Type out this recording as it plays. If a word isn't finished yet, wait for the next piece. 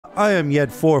I am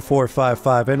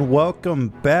Yed4455 and welcome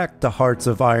back to Hearts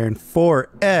of Iron 4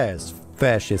 as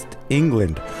Fascist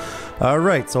England.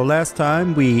 Alright, so last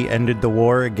time we ended the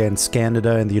war against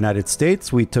Canada and the United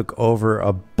States. We took over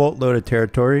a boatload of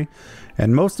territory,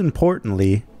 and most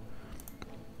importantly,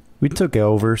 we took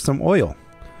over some oil.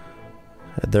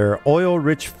 There are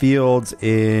oil-rich fields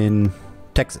in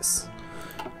Texas.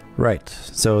 Right,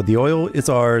 so the oil is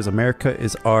ours, America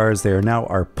is ours, they are now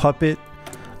our puppet.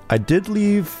 I did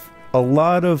leave a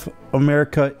lot of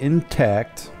America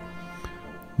intact,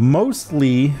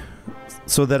 mostly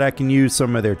so that I can use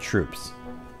some of their troops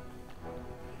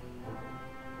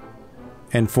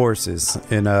and forces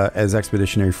in as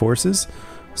expeditionary forces.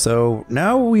 So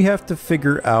now we have to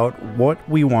figure out what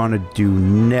we want to do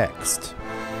next.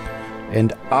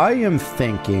 And I am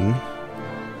thinking,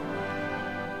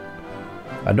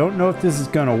 I don't know if this is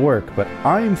going to work, but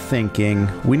I'm thinking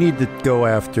we need to go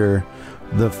after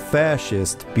the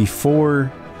fascists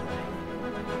before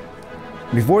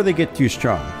they get too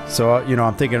strong. So, you know,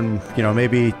 I'm thinking, you know,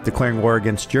 maybe declaring war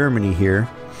against Germany here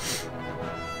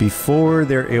before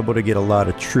they're able to get a lot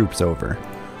of troops over.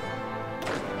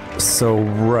 So,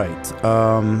 right.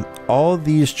 All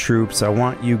these troops, I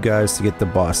want you guys to get to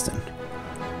Boston.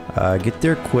 Get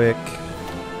there quick.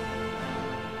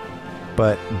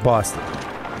 But Boston.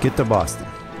 Get to Boston.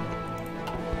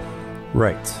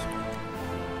 Right.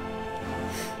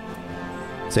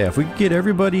 So yeah, if we could get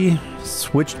everybody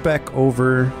switched back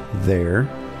over there.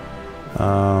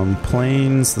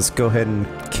 Planes, let's go ahead and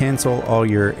cancel all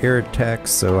your air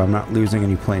attacks so I'm not losing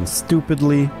any planes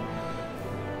stupidly.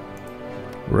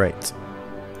 Right.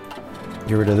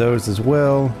 Get rid of those as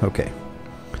well. Okay.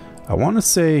 I want to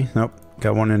say, nope,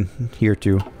 got one in here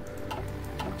too.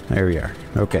 There we are.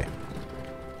 Okay.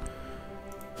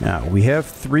 Now, we have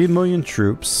 3 million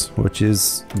troops, which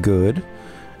is good.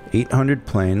 800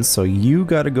 planes, so you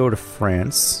got to go to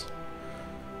France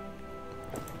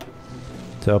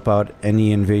to help out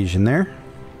any invasion there.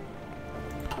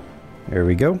 There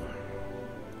we go.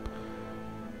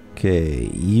 Okay,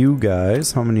 you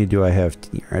guys, how many do I have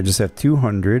here? I just have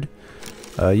 200.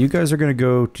 You guys are going to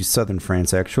go to southern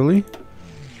France, actually,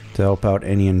 to help out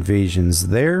any invasions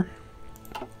there.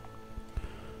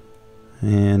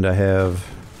 And I have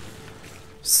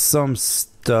some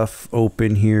stuff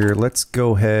open here. Let's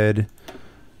go ahead.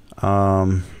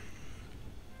 Right.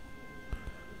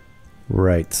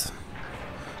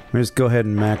 Let me just go ahead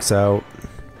and max out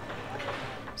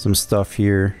some stuff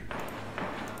here.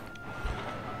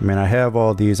 I mean, I have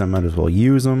all these. I might as well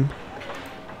use them.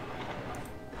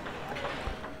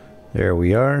 There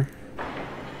we are.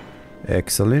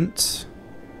 Excellent.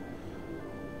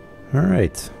 All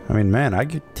right. I mean, man, I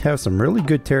could have some really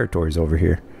good territories over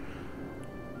here.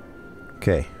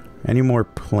 Okay, any more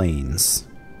planes?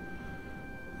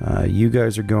 You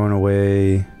guys are going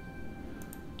away.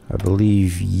 I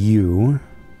believe you.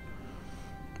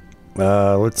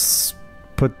 Let's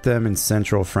put them in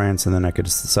central France, and then I could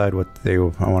just decide what I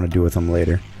want to do with them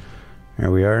later. There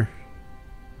we are.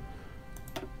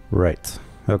 Right.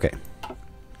 Okay.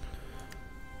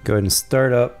 Go ahead and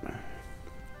start up.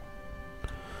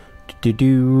 I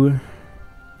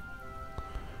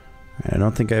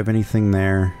don't think I have anything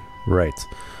there. Right.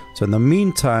 So in the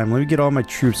meantime, let me get all my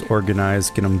troops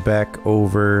organized, get them back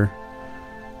over.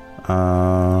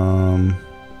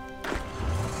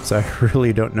 So I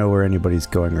really don't know where anybody's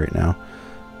going right now.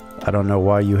 I don't know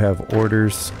why you have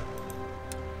orders.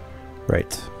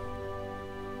 Right.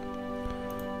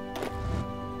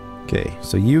 Okay,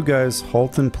 so you guys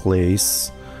halt in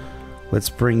place. Let's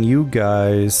bring you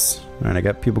guys. Alright, I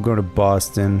got people going to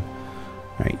Boston.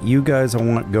 Alright, you guys I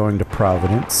want going to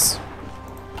Providence.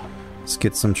 Let's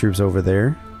get some troops over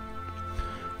there.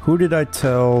 Who did I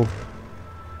tell?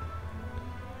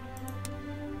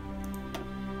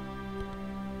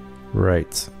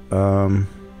 Right.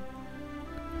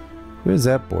 Where's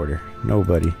that border?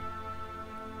 Nobody.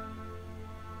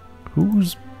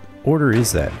 Whose order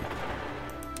is that?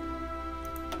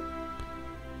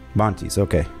 Monty's,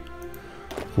 okay.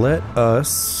 Let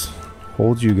us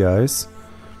hold you guys.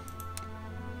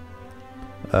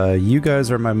 You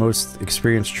guys are my most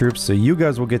experienced troops, so you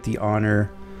guys will get the honor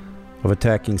of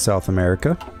attacking South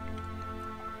America.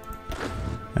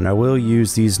 And I will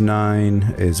use these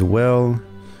 9 as well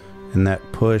in that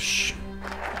push.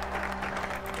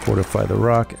 Fortify the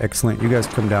rock. Excellent. You guys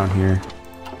come down here.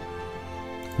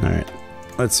 Alright.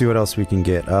 Let's see what else we can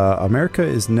get. America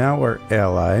is now our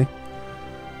ally.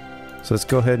 So let's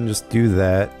go ahead and just do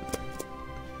that.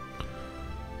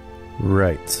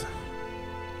 Right.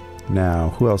 Now,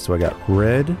 who else do I got?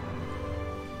 Red.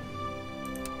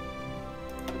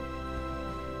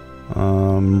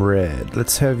 Red.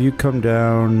 Let's have you come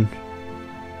down.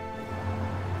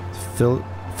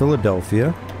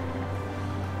 Philadelphia.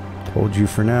 Hold you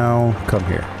for now. Come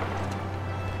here.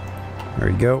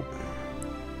 There we go.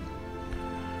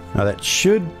 Now that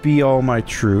should be all my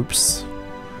troops.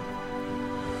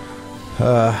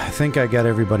 I think I got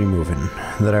everybody moving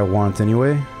that I want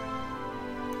anyway.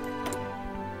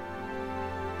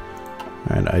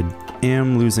 And I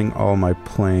am losing all my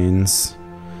planes.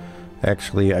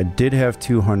 Actually, I did have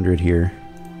 200 here.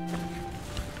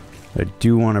 I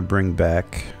do want to bring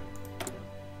back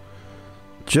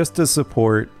just to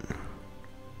support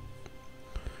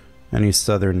any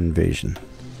southern invasion.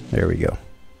 There we go.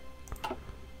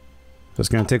 So it's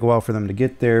going to take a while for them to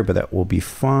get there, but that will be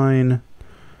fine.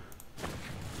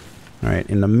 Alright,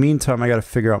 in the meantime, I got to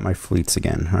figure out my fleets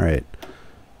again. Alright.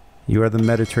 You are the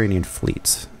Mediterranean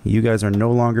fleet. You guys are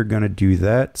no longer going to do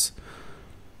that.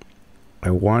 I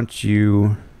want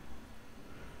you...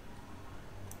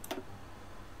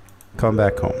 come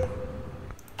back home.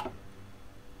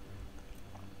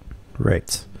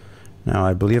 Right. Now,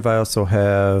 I believe I also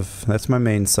have... that's my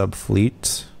main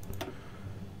sub-fleet.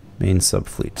 Main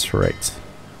sub-fleet, right.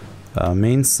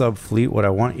 Main sub-fleet, what I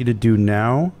want you to do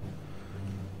now...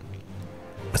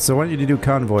 so I want you to do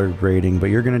convoy raiding,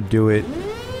 but you're going to do it...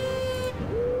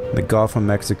 the Gulf of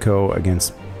Mexico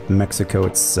against Mexico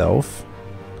itself.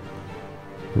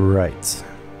 Right.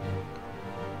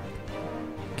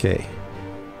 Okay.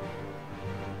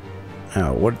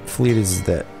 Now, what fleet is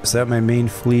that? Is that my main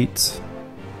fleet?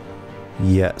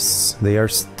 Yes. They are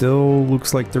still,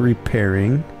 looks like they're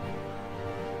repairing.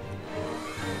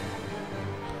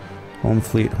 Home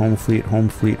fleet, home fleet, home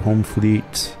fleet, home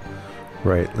fleet.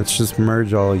 Right, let's just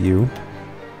merge all of you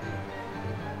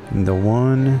into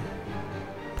one.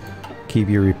 Keep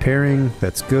you repairing,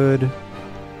 that's good.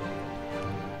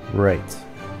 Right.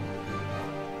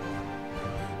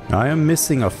 Now I am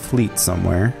missing a fleet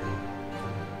somewhere.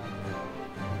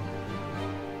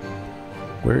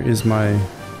 Where is my...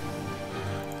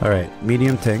 alright,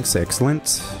 medium tanks,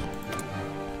 excellent.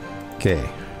 Okay.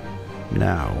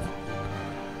 Now.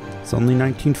 It's only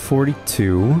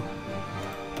 1942.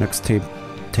 Next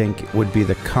tank would be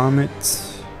the Comet.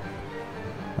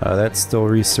 That's still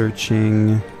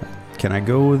researching. Can I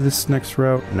go with this next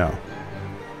route? No.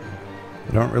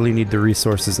 I don't really need the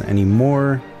resources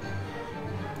anymore.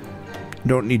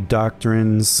 Don't need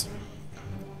doctrines.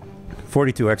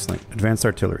 42, excellent. Advanced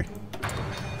artillery.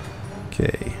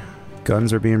 Okay.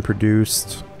 Guns are being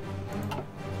produced.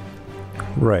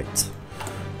 Right.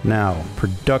 Now,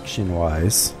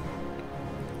 production-wise...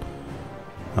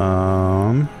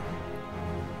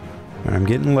 I'm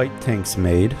getting light tanks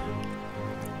made.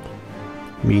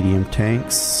 Medium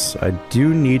tanks. I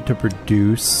do need to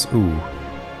produce... ooh.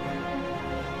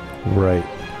 Right.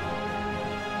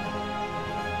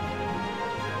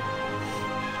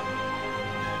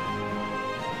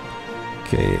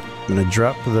 Okay, I'm gonna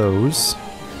drop those.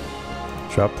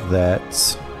 Drop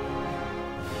that.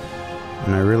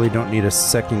 And I really don't need a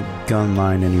second gun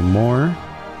line anymore.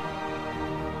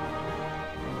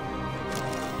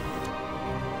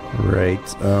 Right,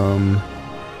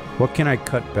 what can I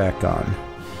cut back on?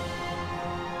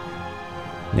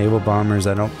 Naval bombers,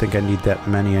 I don't think I need that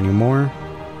many anymore.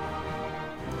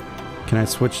 Can I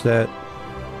switch that?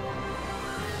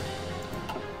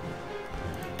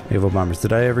 Naval bombers,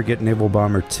 did I ever get naval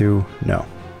bomber 2? No.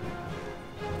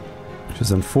 Which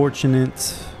is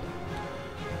unfortunate.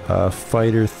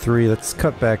 Fighter 3, let's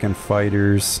cut back on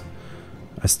fighters.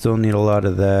 I still need a lot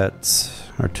of that.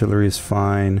 Artillery is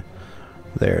fine.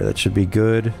 There, that should be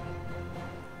good.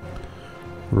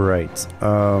 Right.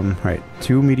 Right.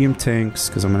 2 medium tanks,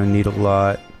 because I'm going to need a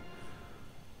lot.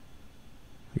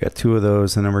 We got 2 of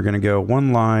those, and then we're going to go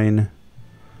 1 line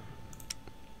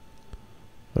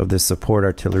of this support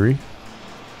artillery.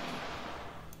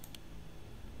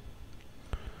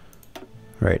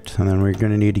 Right, and then we're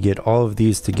going to need to get all of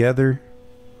these together.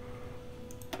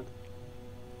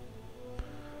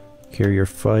 Carrier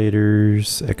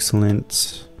fighters,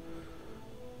 excellent.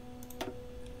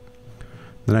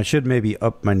 Then I should maybe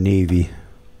up my navy.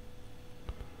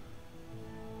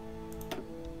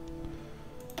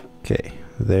 Okay,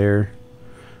 there.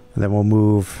 And then we'll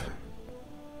move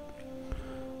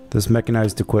this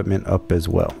mechanized equipment up as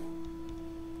well.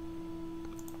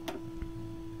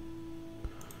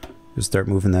 Just start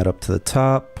moving that up to the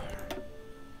top.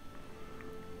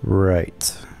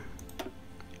 Right.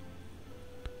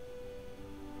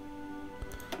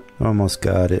 Almost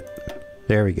got it.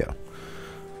 There we go.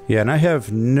 Yeah, and I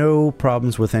have no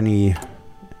problems with any...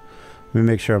 let me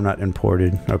make sure I'm not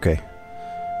imported. Okay.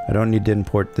 I don't need to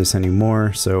import this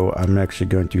anymore, so I'm actually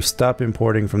going to stop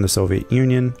importing from the Soviet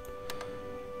Union.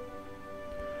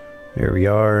 There we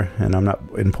are, and I'm not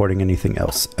importing anything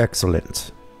else.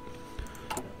 Excellent.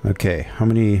 Okay, how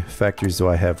many factories do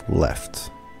I have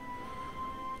left?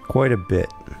 Quite a bit.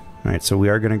 Alright, so we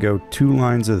are going to go 2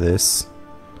 lines of this.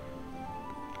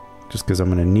 Just because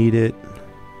I'm going to need it.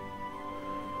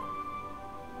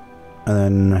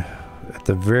 And then at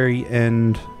the very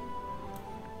end,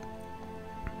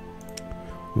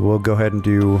 we'll go ahead and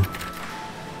do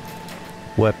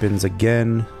weapons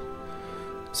again.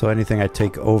 So anything I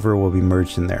take over will be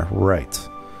merged in there. Right.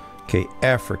 Okay,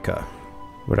 Africa.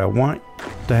 What I want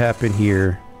to happen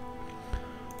here,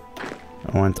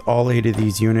 I want all 8 of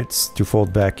these units to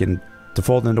fold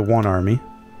into one army.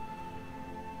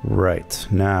 Right,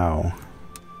 now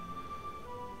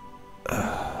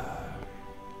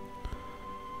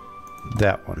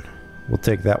that one. We'll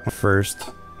take that one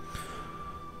first.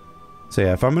 So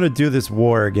yeah, if I'm gonna do this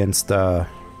war against a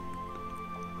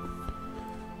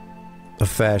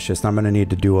fascist, I'm gonna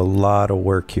need to do a lot of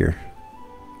work here.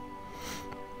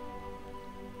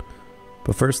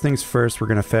 But first things first, we're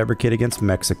gonna fabricate against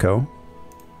Mexico.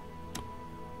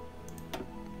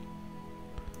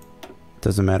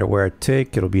 Doesn't matter where I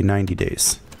take, it'll be 90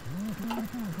 days.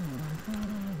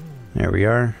 There we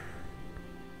are.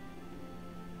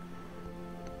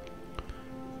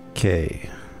 Okay.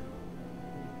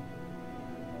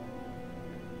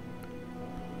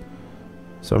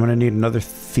 So I'm gonna need another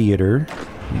theater.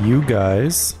 You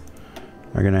guys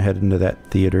are gonna head into that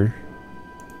theater.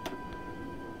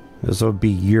 This will be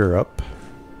Europe.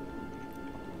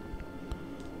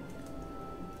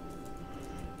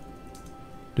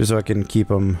 Just so I can keep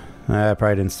them. I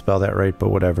probably didn't spell that right, but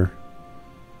whatever.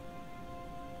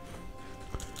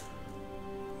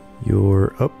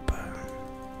 Europe.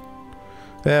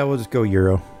 Yeah, we'll just go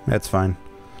Euro. That's fine.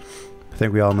 I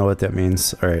think we all know what that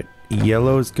means. Alright.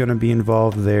 Yellow is going to be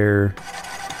involved there.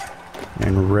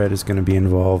 And red is going to be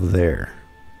involved there.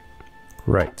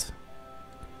 Right.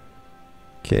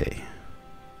 Okay.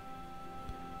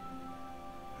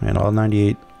 And all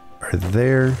 98 are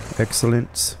there.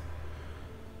 Excellent.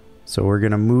 So we're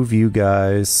going to move you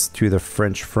guys to the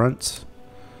French front.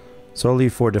 Solely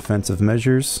for defensive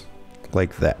measures.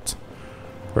 Like that.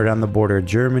 Right on the border of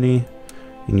Germany.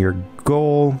 And your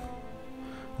goal,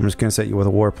 I'm just going to set you with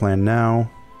a war plan now.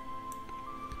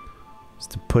 Is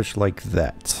to push like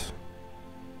that.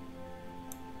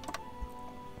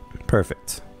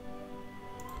 Perfect.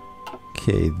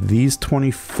 Okay, these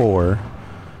 24.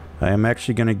 I am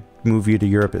actually going to move you to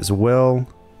Europe as well.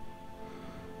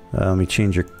 Let me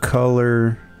change your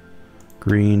color.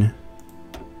 Green.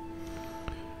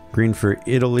 Green for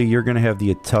Italy. You're going to have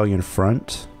the Italian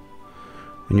front.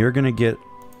 And you're going to get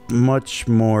much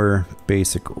more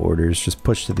basic orders. Just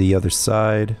push to the other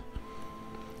side.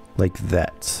 Like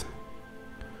that.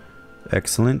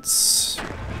 Excellent.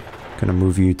 Going to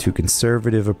move you to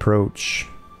conservative approach.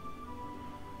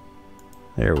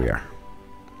 There we are.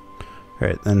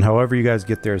 Alright, then however you guys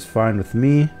get there is fine with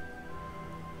me.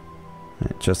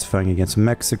 Right, justifying against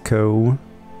Mexico.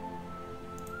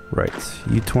 Right,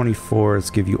 U-24, let's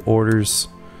give you orders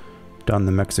down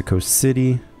the Mexico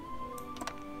City.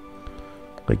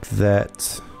 Like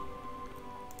that.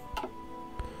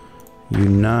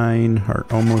 U-9 are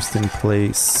almost in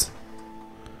place.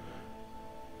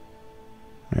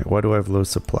 Alright, why do I have low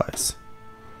supplies?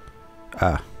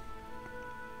 Ah.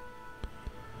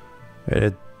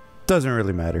 It doesn't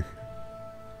really matter.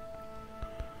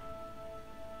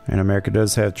 And America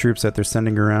does have troops that they're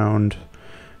sending around.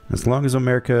 As long as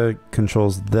America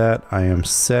controls that, I am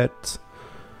set.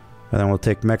 And then we'll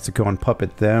take Mexico and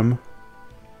puppet them.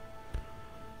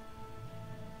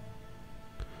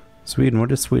 Sweden, what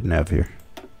does Sweden have here?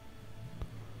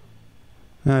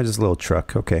 Just a little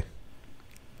truck, okay.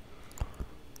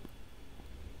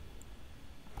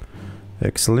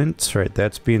 Excellent. Right,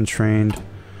 that's being trained.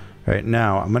 Right,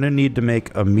 now I'm going to need to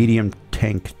make a medium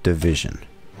tank division.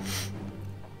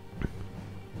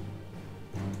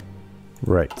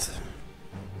 Right.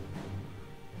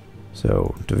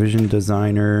 So, division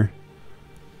designer.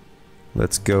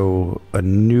 Let's go a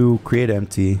new, create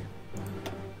empty.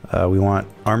 We want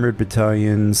armored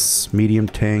battalions, medium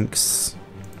tanks.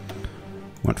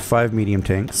 We want 5 medium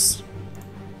tanks.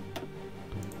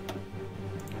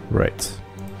 Right.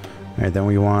 Alright, then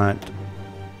we want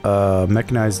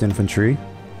mechanized infantry.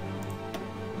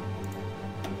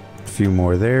 A few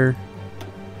more there.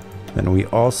 Then we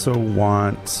also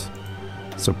want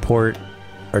support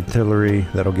artillery.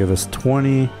 That'll give us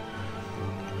 20.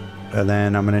 And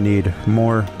then I'm going to need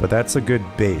more, but that's a good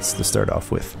base to start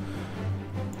off with.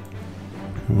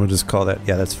 We'll just call that,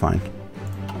 yeah, that's fine.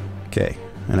 Okay,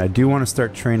 and I do want to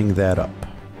start training that up.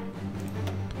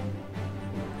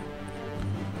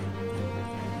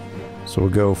 So we'll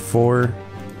go 4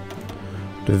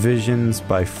 divisions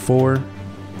by 4.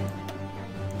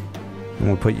 And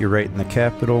we'll put you right in the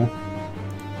capital.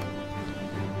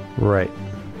 Right.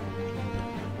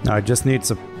 Now I just need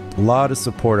a lot of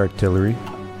support artillery.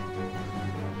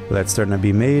 Well, that's starting to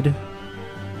be made.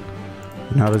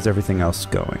 And how is everything else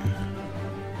going?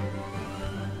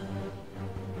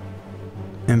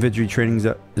 Infantry training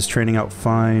is training out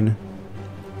fine.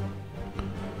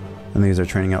 And these are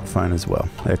training out fine as well.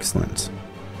 Excellent.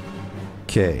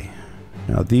 Okay.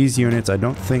 Now these units, I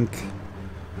don't think...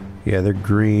 Yeah, they're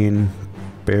green.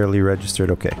 Barely registered.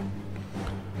 Okay.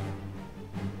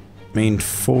 Main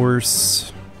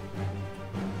force.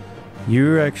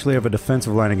 You actually have a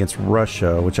defensive line against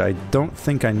Russia, which I don't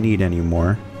think I need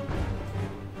anymore.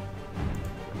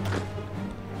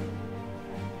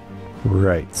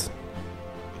 Right.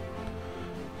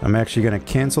 I'm actually going to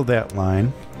cancel that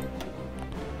line.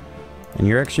 And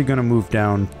you're actually going to move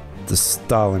down to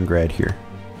Stalingrad here.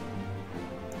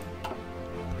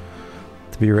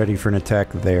 To be ready for an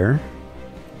attack there.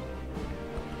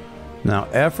 Now,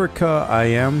 Africa, I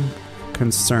am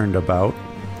concerned about.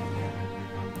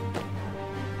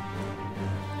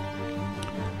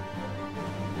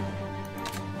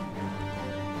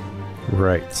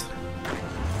 Right.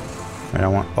 And I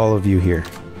want all of you here.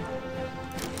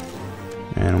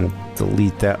 And we'll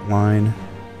delete that line.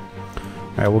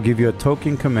 Alright, we'll give you a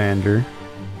token commander.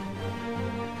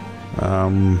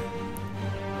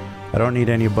 I don't need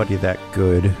anybody that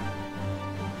good.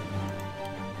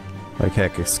 Like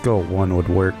heck, a skill 1 would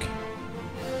work.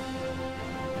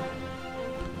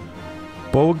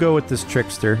 But we'll go with this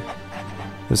trickster.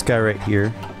 This guy right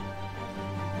here.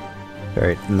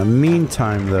 Alright, in the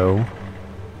meantime though,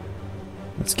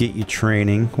 let's get you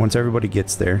training once everybody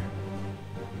gets there.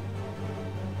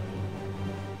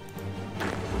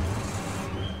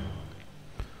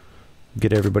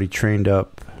 Get everybody trained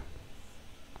up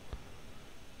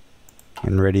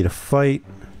and ready to fight.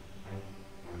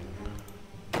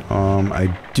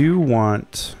 I do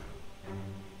want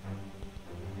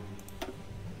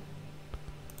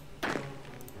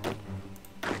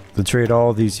to trade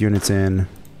all these units in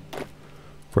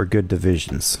for good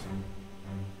divisions.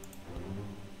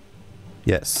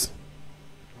 Yes.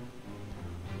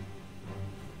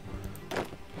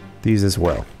 These as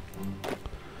well.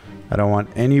 I don't want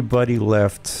anybody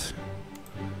left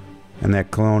in that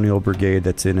colonial brigade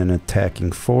that's in an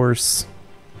attacking force.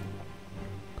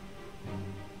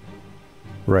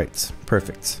 Right,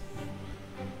 perfect.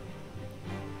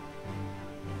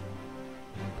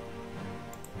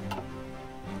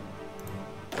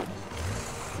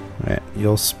 Alright,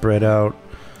 you'll spread out.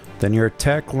 Then your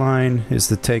attack line is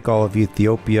to take all of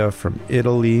Ethiopia from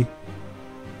Italy.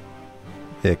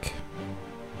 Ick.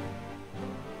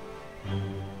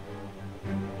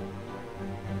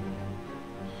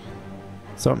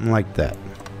 Something like that.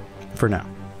 For now.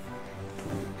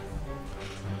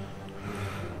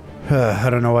 I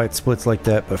don't know why it splits like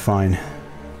that, but fine.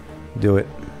 Do it.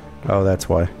 Oh, that's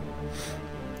why.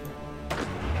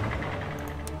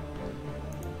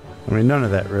 I mean, none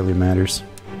of that really matters.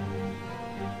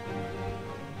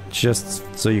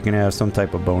 Just so you can have some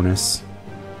type of bonus.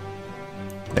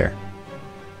 There.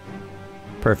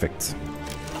 Perfect.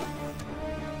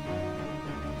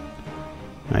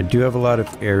 I do have a lot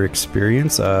of air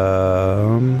experience.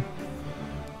 Right.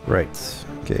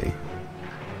 Okay.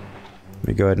 Let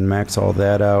me go ahead and max all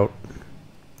that out.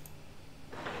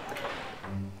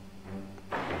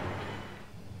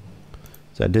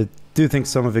 So I do think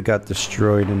some of it got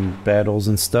destroyed in battles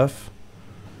and stuff.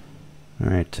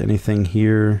 Alright, anything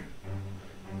here?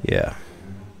 Yeah.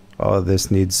 All of this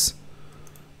needs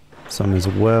some as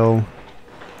well.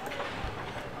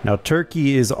 Now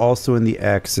Turkey is also in the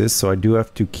Axis, so I do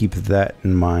have to keep that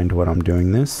in mind when I'm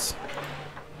doing this.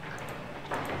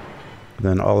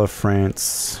 Then all of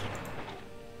France.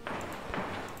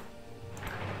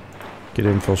 Get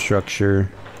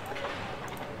infrastructure.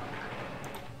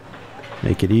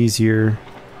 Make it easier.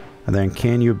 And then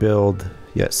can you build?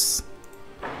 Yes.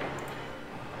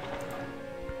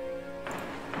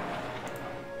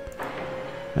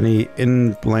 Any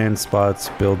inland spots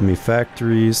build me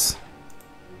factories.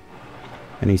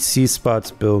 Any sea spots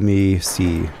build me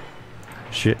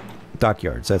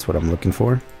dockyards. That's what I'm looking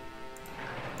for.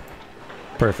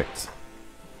 Perfect.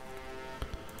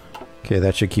 Okay,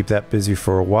 that should keep that busy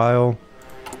for a while.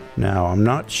 Now, I'm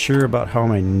not sure about how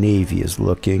my navy is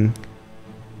looking.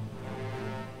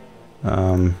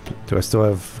 Do I still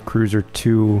have Cruiser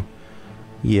 2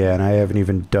 Yeah, and I haven't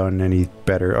even done any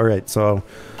better. Alright, so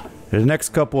the next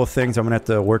couple of things, I'm going to have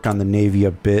to work on the Navy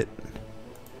a bit.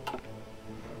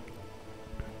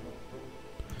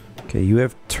 Okay, you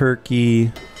have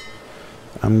Turkey.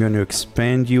 I'm going to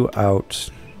expand you out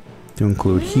to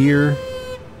include here,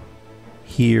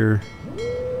 here,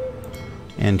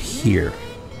 and here.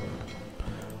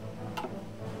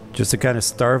 Just to kind of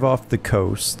starve off the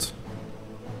coast.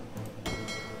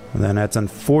 And then it's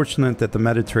unfortunate that the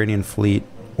Mediterranean fleet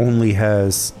only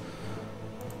has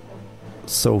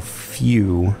so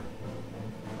few.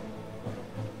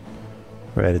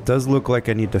 Right, it does look like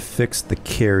I need to fix the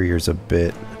carriers a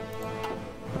bit.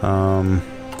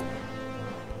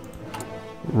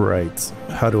 Right,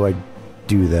 how do I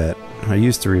do that? I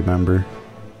used to remember.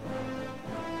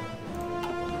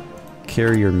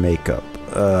 Carrier makeup.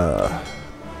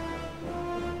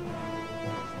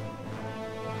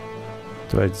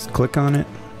 Do I just click on it?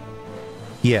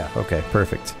 Yeah, okay,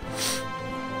 perfect.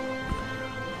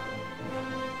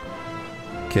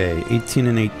 Okay, 18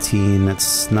 and 18,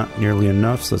 that's not nearly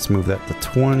enough, so let's move that to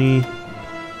 20.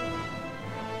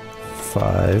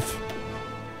 5.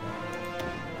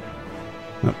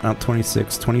 Nope, not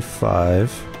 26,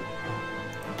 25.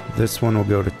 This one will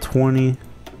go to 20.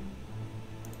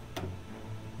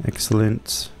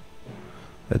 Excellent.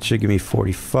 That should give me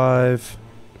 45.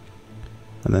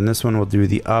 And then this one will do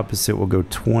the opposite, we'll go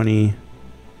 20.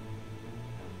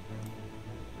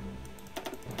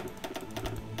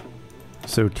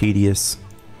 So tedious.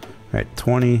 Alright,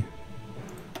 20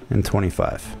 and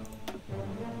 25.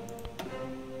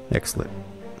 Excellent.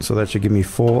 So that should give me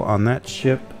full on that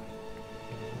ship.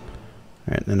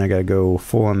 Alright, then I gotta go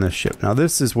full on this ship. Now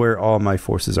this is where all my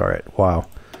forces are at. Wow.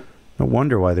 No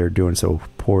wonder why they're doing so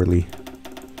poorly.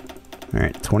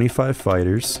 Alright, 25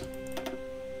 fighters.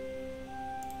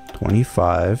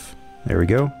 25. There we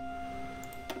go.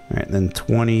 Alright, then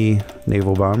 20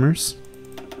 naval bombers.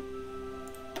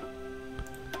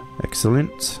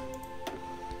 Excellent.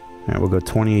 Alright, we'll go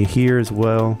 20 here as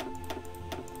well.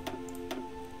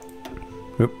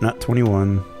 Oop, not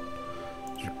 21.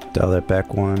 Dial that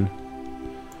back one.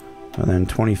 And then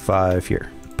 25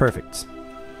 here. Perfect.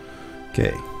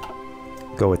 Okay.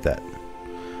 Go with that.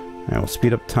 Alright, we'll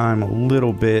speed up time a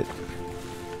little bit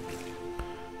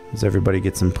as everybody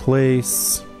gets in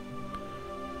place.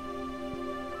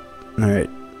 Alright.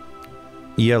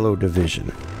 Yellow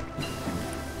division.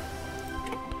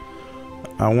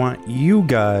 I want you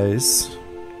guys...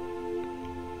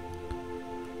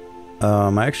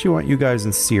 I actually want you guys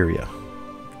in Syria.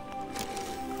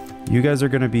 You guys are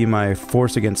going to be my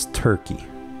force against Turkey.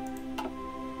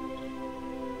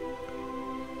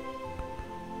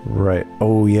 Right.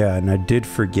 Oh, yeah, and I did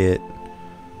forget.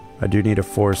 I do need a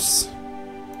force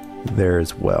there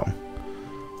as well.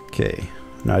 Okay.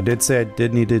 Now, I did say I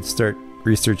did need to start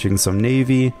researching some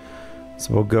Navy.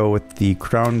 So we'll go with the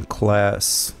Crown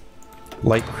class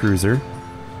light cruiser.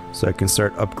 So I can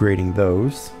start upgrading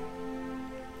those.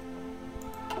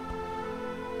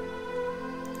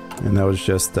 And that was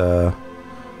just, alright,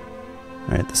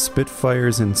 the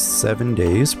Spitfires in 7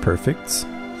 days. Perfect.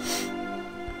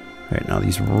 Alright, now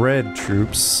these red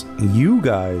troops, you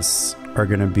guys are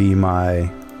going to be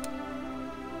my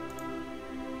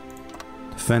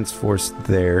defense force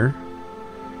there.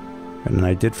 And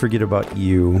I did forget about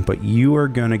you, but you are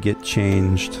going to get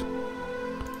changed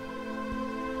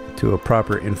to a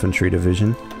proper infantry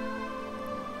division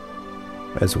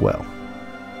as well.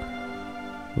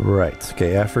 Right,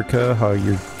 okay, Africa, how are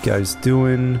you guys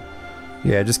doing?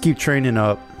 Yeah, just keep training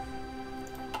up.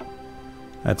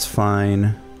 That's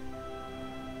fine.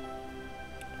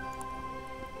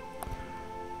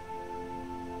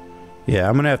 Yeah,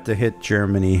 I'm gonna have to hit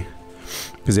Germany.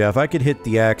 Because, yeah, if I could hit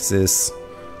the Axis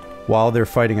while they're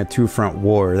fighting a two-front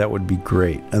war, that would be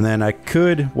great. And then I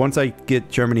could, once I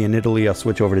get Germany and Italy, I'll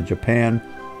switch over to Japan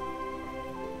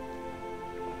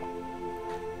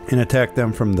and attack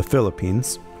them from the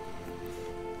Philippines.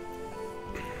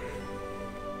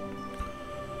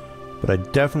 But I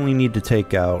definitely need to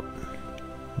take out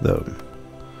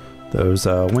those.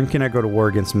 When can I go to war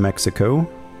against Mexico?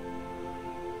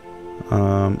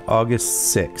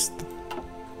 August 6th.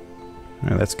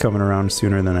 Right, that's coming around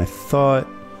sooner than I thought.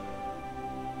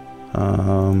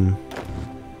 I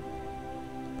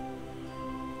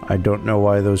don't know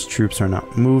why those troops are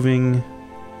not moving.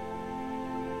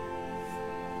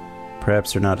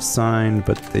 Perhaps they're not assigned,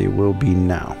 but they will be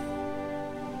now.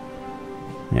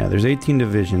 Yeah, there's 18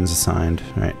 divisions assigned.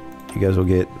 Alright, you guys will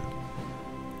get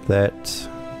that.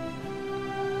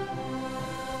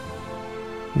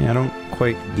 Yeah, I don't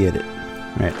quite get it.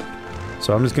 Alright,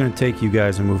 so I'm just going to take you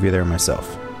guys and move you there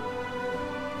myself.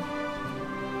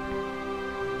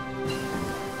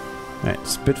 Alright,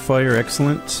 Spitfire,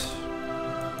 excellent.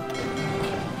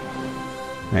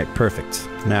 Alright, perfect.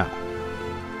 Now,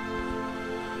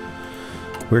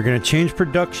 we're going to change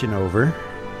production over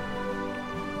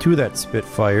to that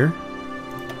Spitfire.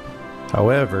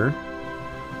 However,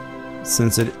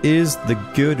 since it is the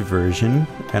good version,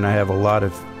 and I have a lot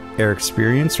of air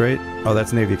experience, right? Oh,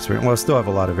 that's Navy experience. Well, I still have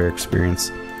a lot of air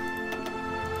experience.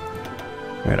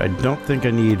 Alright, I don't think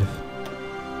I need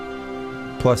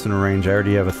plus in range. I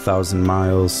already have 1,000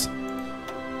 miles.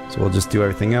 So we'll just do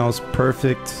everything else.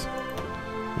 Perfect.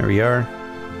 There we are.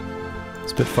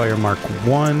 Spitfire Mark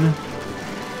 1.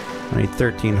 I need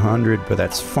 1,300, but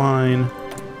that's fine.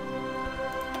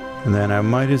 And then I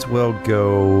might as well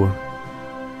go...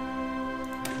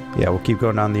 Yeah, we'll keep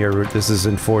going down the air route. This is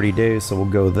in 40 days, so we'll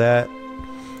go that.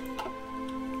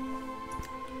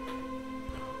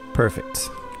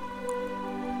 Perfect.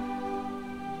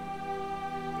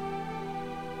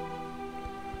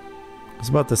 I was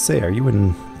about to say, are you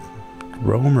in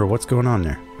Rome or what's going on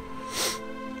there?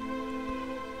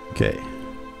 Okay.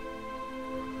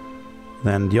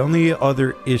 Then the only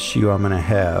other issue I'm going to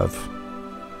have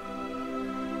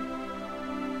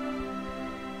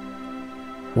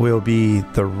will be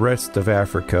the rest of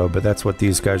Africa, but that's what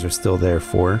these guys are still there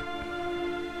for.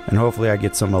 And hopefully I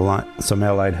get some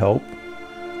allied help.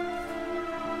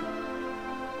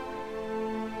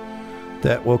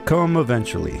 That will come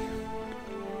eventually.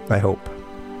 I hope.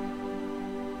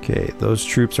 Okay, those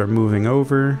troops are moving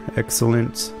over.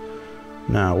 Excellent.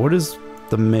 Now, what is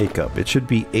the makeup? It should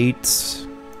be 8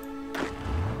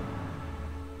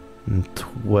 and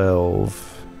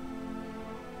 12.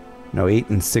 No, 8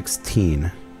 and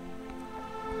 16.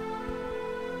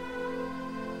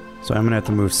 So I'm going to have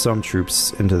to move some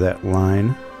troops into that line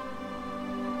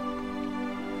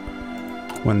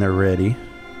when they're ready.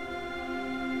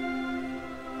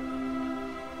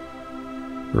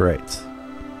 Right.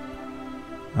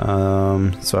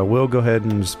 So I will go ahead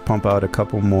and just pump out a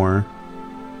couple more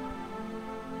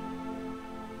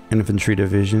infantry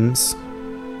divisions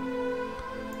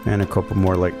and a couple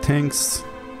more light tanks.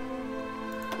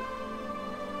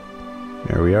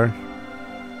 There we are.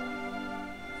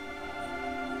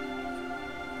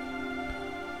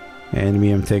 And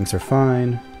medium tanks are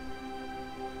fine.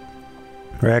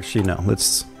 Or actually, no,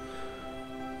 let's...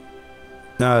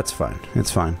 No, it's fine.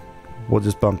 It's fine. We'll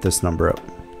just bump this number up.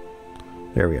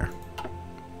 There we are.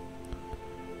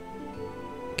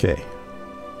 Okay.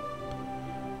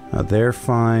 Now they're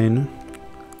fine.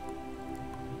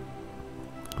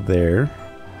 There.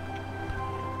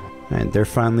 And they're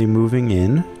finally moving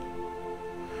in.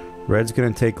 Red's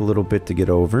gonna take a little bit to get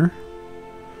over.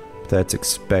 That's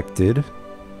expected.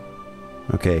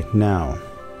 Okay, now.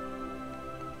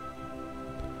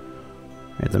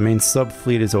 Right, the main sub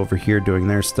fleet is over here doing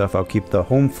their stuff. I'll keep the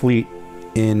home fleet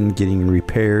in getting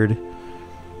repaired.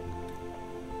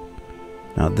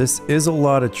 Now this is a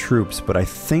lot of troops, but I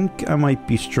think I might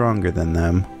be stronger than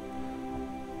them.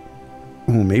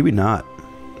 Ooh, maybe not.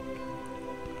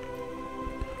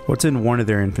 What's in one of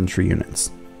their infantry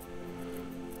units?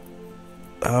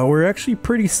 We're actually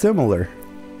pretty similar.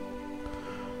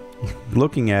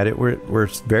 Looking at it, we're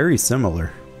very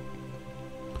similar.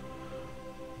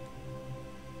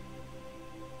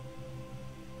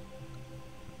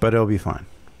 But it'll be fine.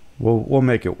 We'll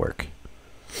make it work.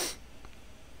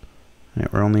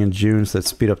 Alright, we're only in June, so let's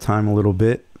speed up time a little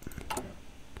bit.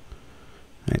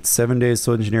 Alright, 7 days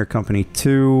till Engineer Company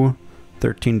 2,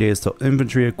 13 days till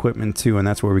Infantry Equipment 2, and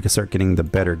that's where we can start getting the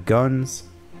better guns.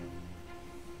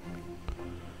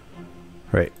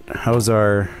 Right, how's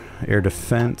our air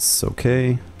defense?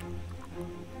 Okay.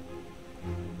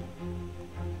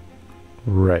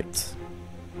 Right.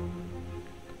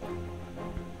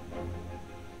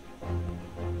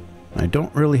 I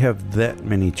don't really have that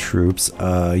many troops.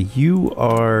 You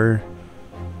are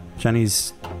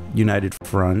Chinese United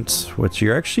Front, which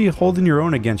you're actually holding your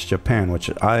own against Japan, which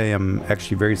I am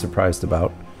actually very surprised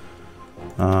about.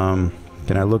 Can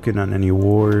I look in on any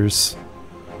wars?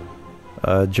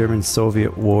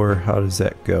 German-Soviet War, how does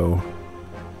that go?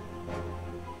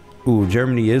 Ooh,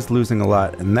 Germany is losing a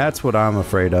lot, and that's what I'm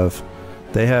afraid of.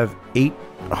 They have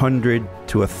 800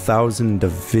 to 1,000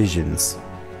 divisions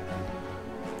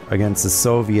against the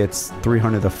Soviets,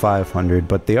 300 to 500,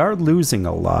 but they are losing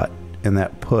a lot in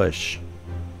that push.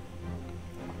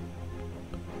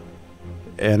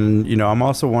 And, you know, I'm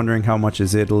also wondering how much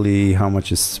is Italy, how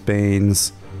much is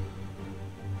Spain's.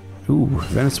 Ooh,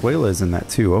 Venezuela is in that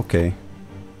too, okay.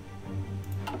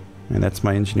 And that's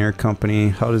my engineer company.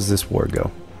 How does this war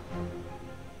go?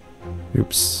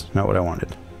 Oops, not what I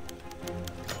wanted.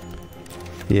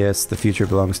 Yes, the future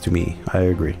belongs to me. I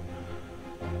agree.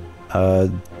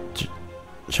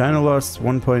 China lost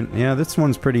 1 point. Yeah, this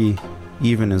one's pretty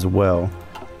even as well.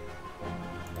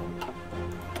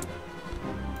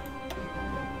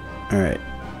 Alright.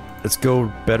 Let's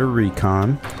go better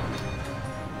recon.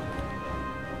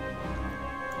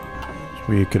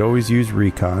 We could always use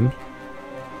recon.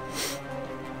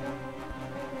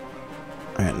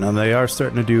 Alright, now they are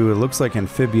starting to do, it looks like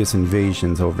amphibious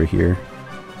invasions over here.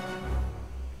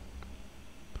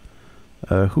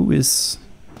 Who is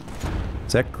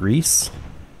that Greece?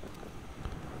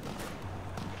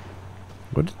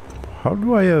 What? How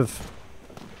do I have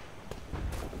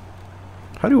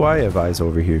eyes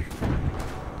over here?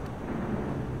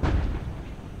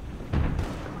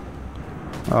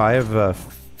 Oh, I have a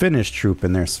Finnish troop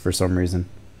in there for some reason.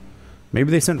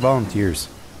 Maybe they sent volunteers.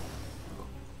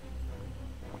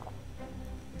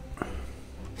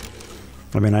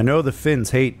 I mean, I know the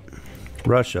Finns hate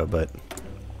Russia, but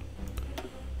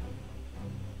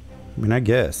I mean, I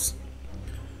guess.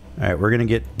 Alright, we're gonna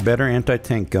get better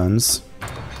anti-tank guns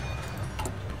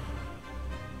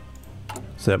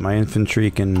so that my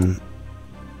infantry can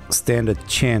stand a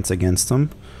chance against them.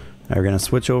 Now we're gonna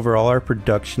switch over all our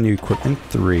production to equipment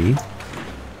 3,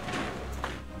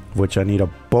 which I need a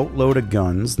boatload of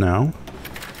guns now.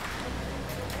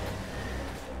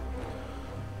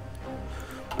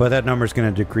 But that number's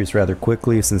gonna decrease rather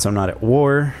quickly since I'm not at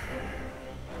war.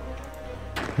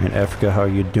 And Africa, how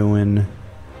you doing?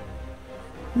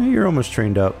 You're almost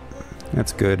trained up.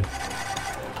 That's good.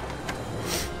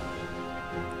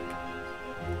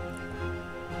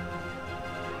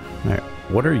 Alright,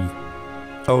 what are you?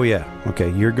 Oh yeah,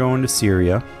 okay, you're going to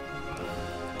Syria.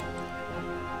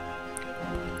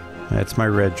 That's my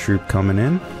red troop coming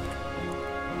in.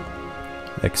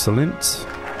 Excellent.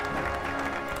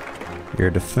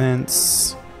 Air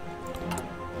defense.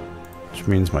 Which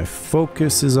means my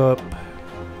focus is up.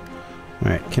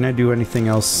 Alright, can I do anything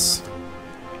else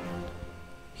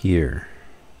here?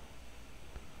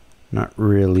 Not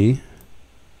really.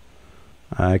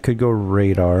 I could go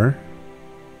radar.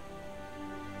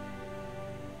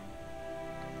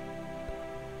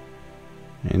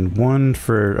 And one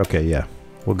for... okay, yeah.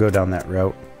 We'll go down that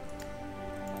route.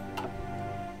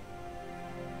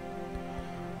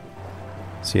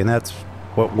 See, and that's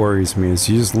what worries me, is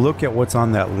you just look at what's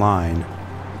on that line.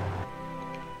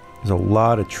 There's a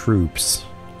lot of troops.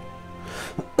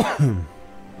 Alright,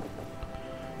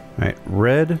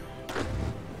 red.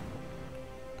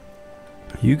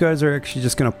 You guys are actually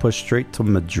just gonna push straight to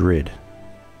Madrid.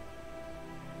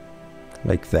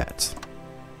 Like that.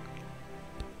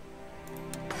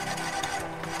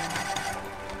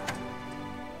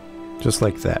 Just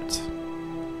like that.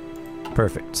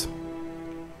 Perfect.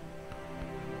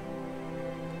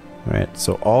 Alright,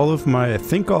 so all of my... I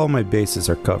think all of my bases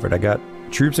are covered. I got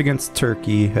troops against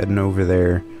Turkey heading over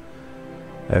there.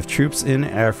 I have troops in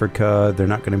Africa. They're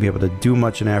not going to be able to do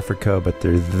much in Africa, but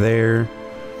they're there.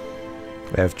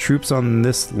 I have troops on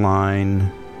this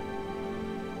line.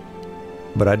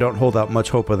 But I don't hold out much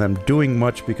hope of them doing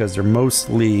much because they're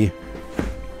mostly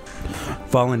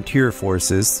volunteer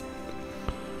forces.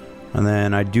 And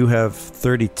then I do have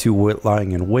 32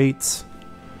 lying in wait.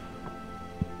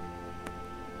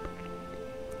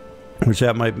 Which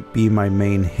that might be my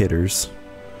main hitters.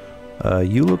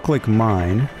 You look like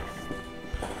mine.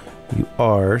 You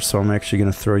are, so I'm actually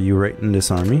going to throw you right in this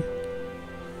army.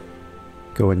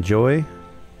 Go enjoy.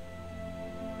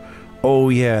 Oh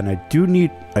yeah, and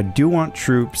I do want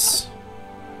troops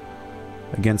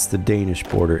against the Danish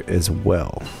border as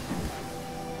well.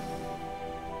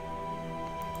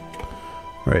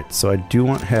 Right, so I do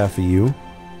want half of you.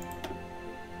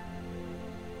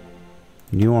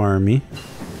 New army.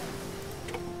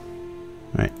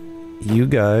 Alright, you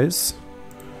guys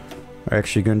are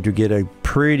actually going to get a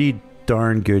pretty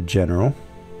darn good general.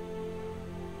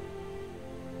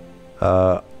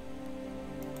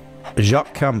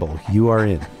 Jacques Campbell, you are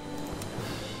in.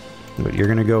 But you're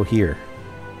going to go here.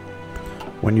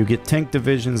 When you get tank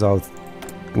divisions, I'll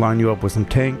line you up with some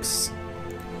tanks.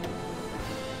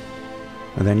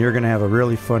 And then you're going to have a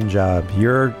really fun job.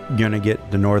 You're going to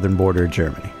get the northern border of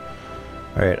Germany.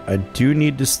 Alright, I do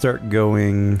need to start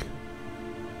going...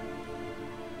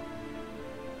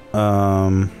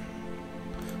 let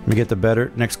me get the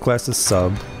better. Next class is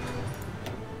sub.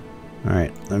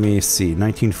 Alright, let me see.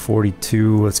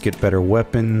 1942, let's get better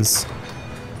weapons.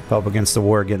 Help against the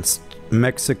war against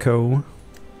Mexico.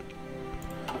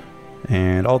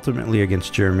 And ultimately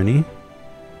against Germany.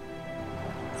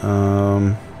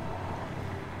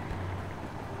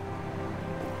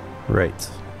 Right.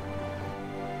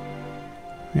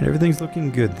 And everything's looking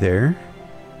good there.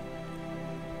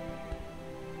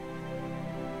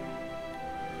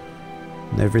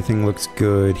 Everything looks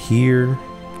good here.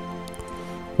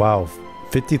 Wow,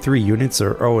 53 units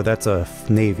are... Oh, that's a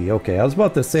Navy. Okay, I was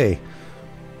about to say.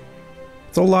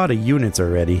 It's a lot of units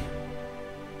already.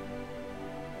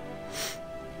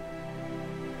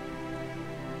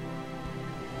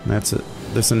 That's it.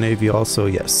 There's a Navy also,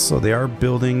 yes. So they are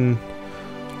building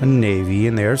a Navy,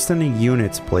 and they are sending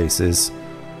units places,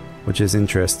 which is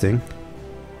interesting.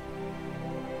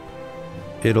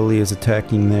 Italy is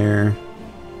attacking there.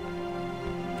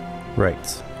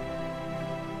 Right.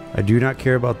 I do not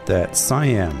care about that.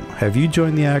 Siam, have you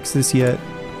joined the Axis yet?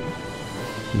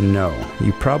 No.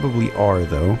 You probably are,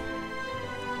 though.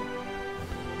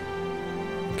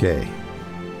 Okay.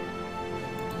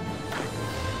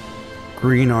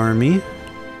 Green Army.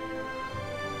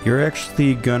 You're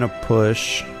actually gonna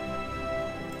push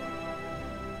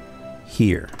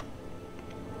here.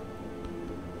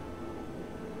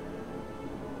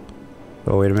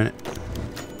 Oh, wait a minute.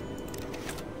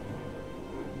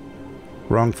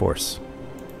 Wrong force.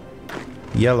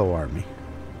 Yellow Army.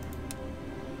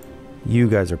 You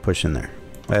guys are pushing there.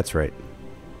 That's right.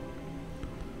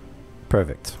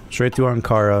 Perfect. Straight to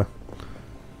Ankara.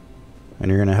 And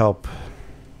you're gonna help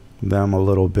them a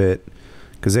little bit.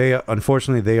 Because they,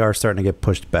 unfortunately, they are starting to get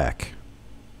pushed back.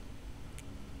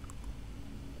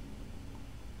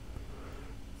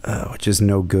 Which is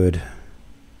no good.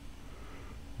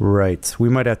 Right. We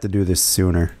might have to do this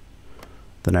sooner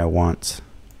than I want.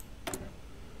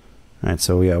 Alright,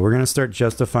 so yeah, we're going to start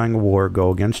justifying a war,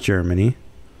 go against Germany.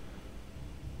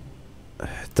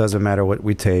 It doesn't matter what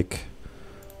we take.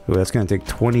 Ooh, that's going to take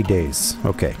 20 days.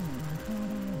 Okay.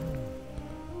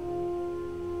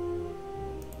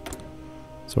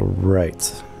 So,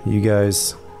 right. You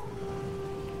guys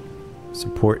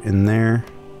support in there.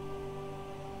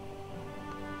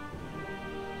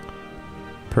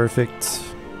 Perfect.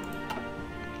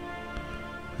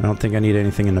 I don't think I need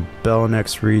anything in the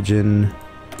Belnex region.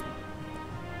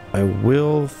 I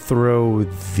will throw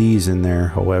these in there,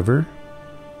 however.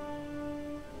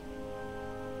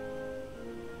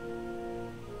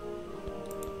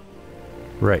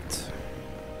 Right.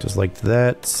 Just like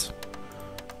that.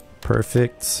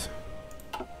 Perfect.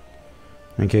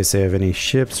 In case they have any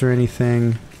ships or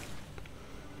anything.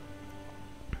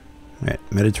 Alright,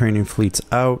 Mediterranean fleet's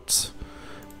out.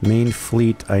 Main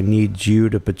fleet, I need you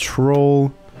to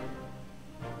patrol.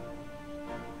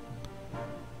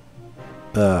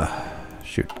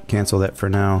 Shoot, cancel that for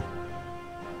now.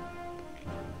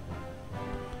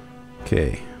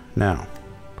 Okay, now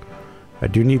I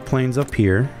do need planes up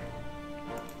here.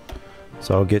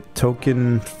 So I'll get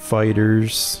token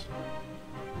fighters.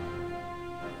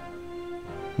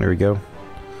 There we go.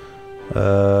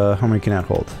 How many can that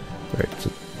hold? Alright, so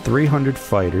 300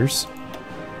 fighters.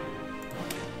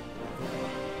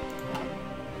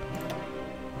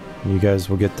 You guys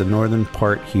will get the northern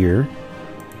part here.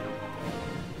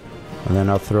 And then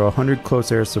I'll throw 100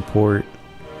 close air support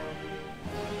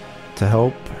to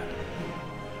help.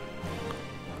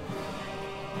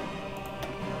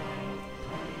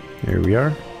 Here we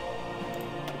are.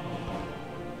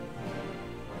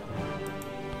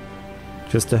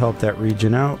 Just to help that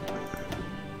region out.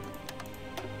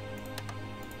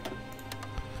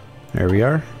 There we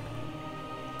are.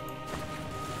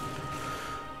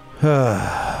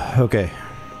 Okay.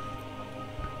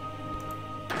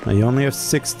 Now you only have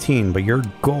 16, but your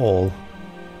goal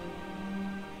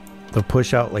to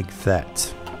push out like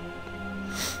that.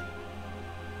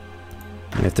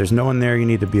 And if there's no one there, you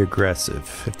need to be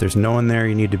aggressive. If there's no one there,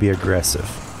 you need to be aggressive.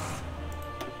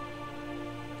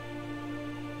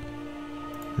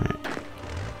 Alright.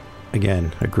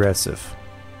 Again, aggressive.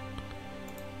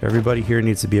 Everybody here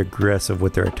needs to be aggressive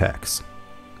with their attacks.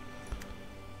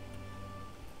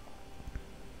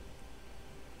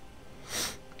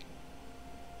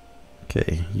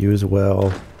 Okay, you as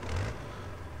well.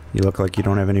 You look like you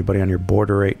don't have anybody on your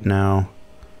border right now.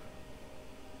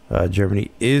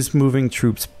 Germany is moving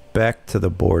troops back to the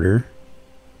border.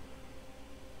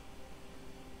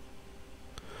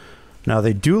 Now,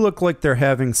 they do look like they're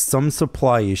having some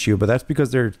supply issue, but that's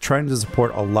because they're trying to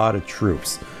support a lot of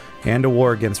troops and a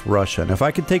war against Russia. And if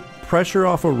I could take pressure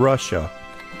off of Russia...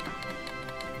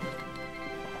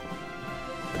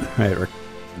 Alright,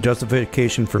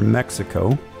 justification for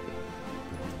Mexico.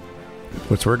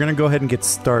 So we're going to go ahead and get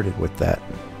started with that.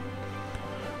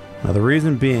 Now the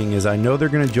reason being is I know they're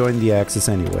going to join the Axis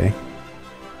anyway.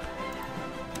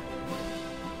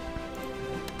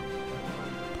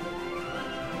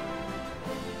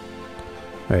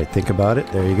 Alright, think about it.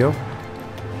 There you go.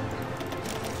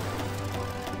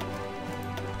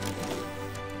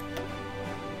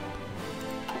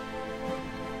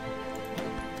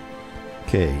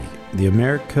 Okay, the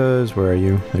Americas. Where are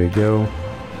you? There you go.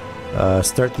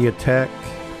 Start the attack.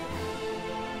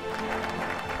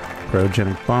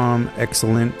 Cryogenic bomb.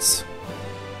 Excellent.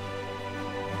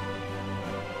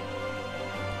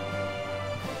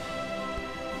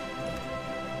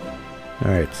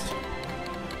 Alright.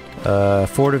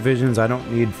 4 divisions. I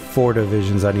don't need 4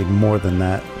 divisions. I need more than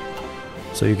that.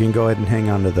 So you can go ahead and hang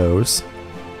on to those.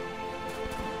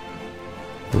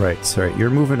 Right, sorry, you're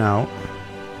moving out.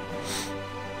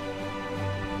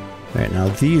 Alright, now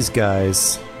these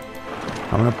guys,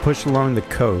 I'm going to push along the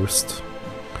coast.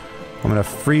 I'm going to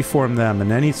freeform them,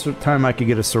 and any time I can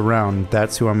get a surround,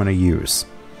 that's who I'm going to use.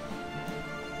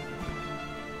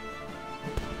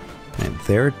 And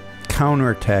they're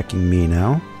counterattacking me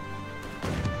now.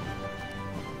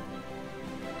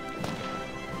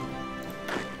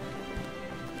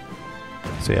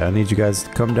 So yeah, I need you guys to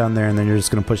come down there, and then you're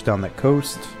just going to push down that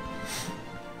coast.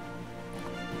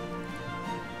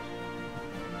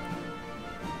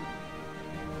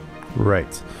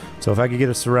 Right. So if I could get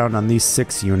a surround on these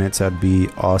 6 units, that'd be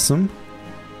awesome.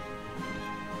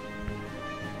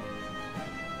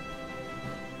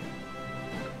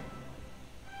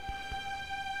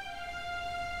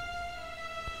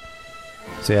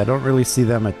 So yeah, I don't really see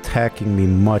them attacking me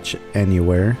much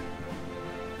anywhere.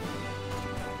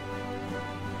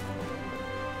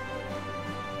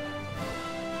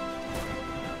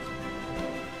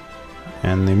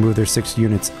 And they move their 6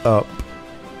 units up.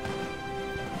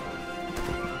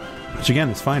 Which again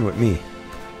is fine with me.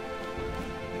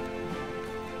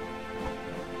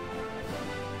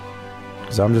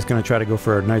 Because I'm just going to try to go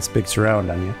for a nice big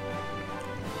surround on you.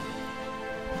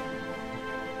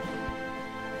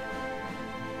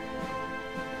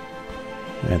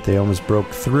 And they almost broke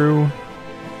through.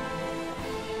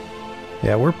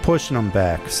 Yeah, we're pushing them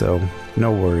back, so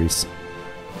no worries.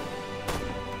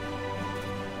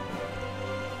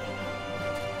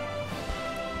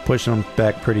 Pushing them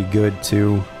back pretty good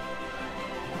too.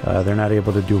 They're not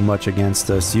able to do much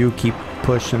against us. You keep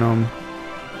pushing them.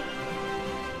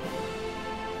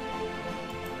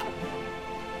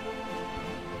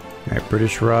 Alright,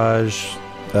 British Raj.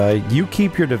 You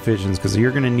keep your divisions because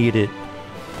you're going to need it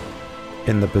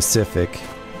in the Pacific.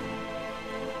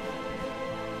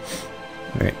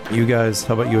 Alright, you guys,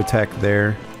 how about you attack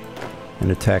there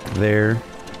and attack there.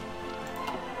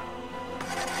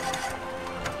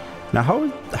 Now,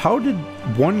 how did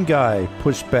one guy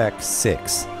push back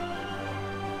 6?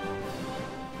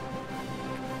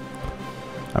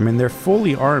 I mean, they're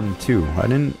fully armed too. I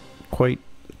didn't quite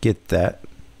get that.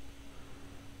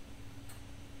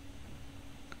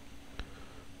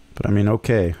 But I mean,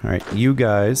 okay. Alright, you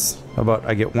guys, how about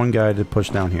I get one guy to push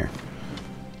down here?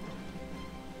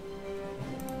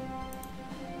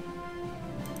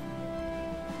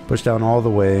 Push down all the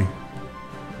way.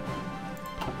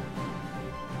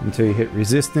 Until you hit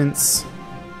resistance.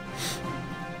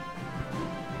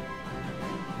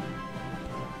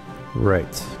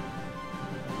 Right.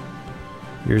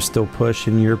 You're still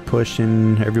pushing, you're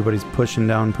pushing, everybody's pushing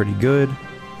down pretty good.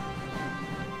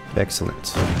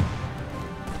 Excellent.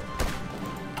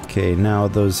 Okay, now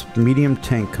those medium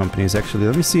tank companies, actually,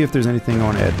 let me see if there's anything I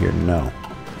want to add here. No.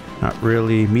 Not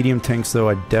really. Medium tanks, though,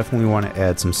 I definitely want to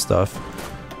add some stuff.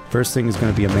 First thing is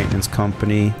going to be a maintenance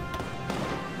company.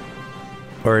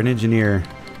 Or an engineer.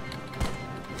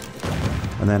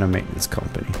 And then a maintenance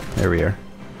company. There we are.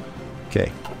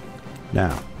 Okay.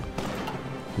 Now.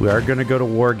 We are going to go to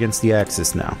war against the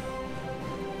Axis now.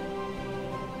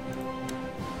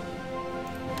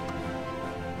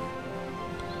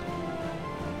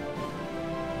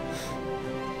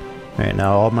 Alright,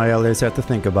 now all my allies have to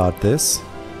think about this.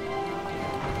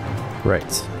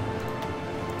 Right.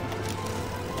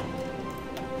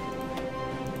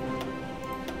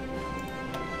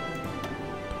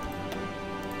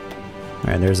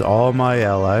 And there's all my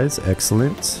allies.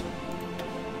 Excellent.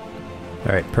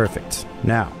 Alright, perfect.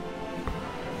 Now,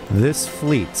 this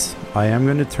fleet, I am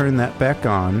going to turn that back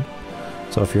on.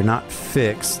 So if you're not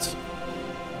fixed...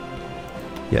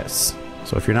 Yes.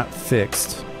 So if you're not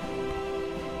fixed...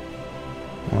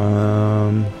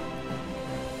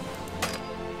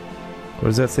 What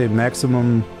does that say?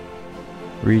 Maximum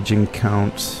region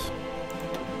count.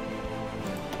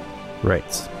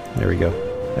 Right. There we go.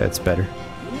 That's better.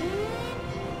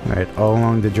 Alright, all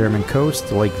along the German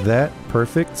coast, like that.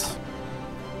 Perfect.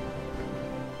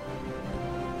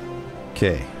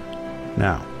 Okay.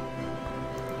 Now.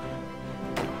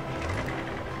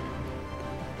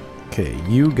 Okay,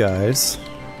 you guys.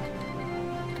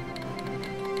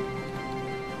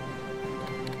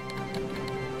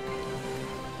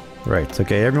 Right,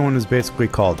 okay, everyone is basically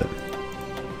called in.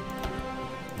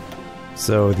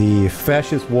 So the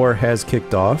fascist war has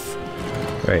kicked off.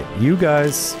 All right, you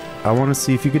guys, I want to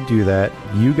see if you could do that.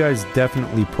 You guys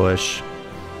definitely push.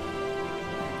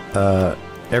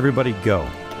 Everybody go.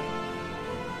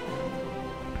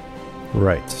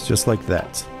 Right, just like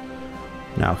that.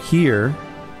 Now here...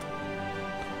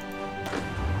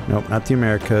 Nope, not the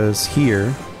Americas.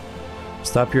 Here,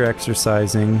 stop your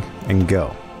exercising and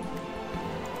go.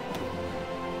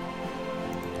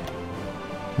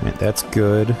 Alright, that's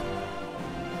good.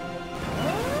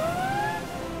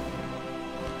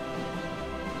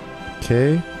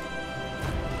 Okay.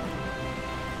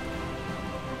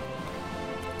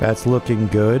 That's looking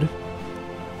good.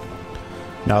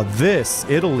 Now this,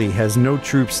 Italy has no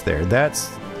troops there. That's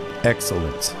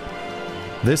excellent.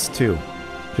 This too.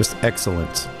 Just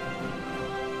excellent.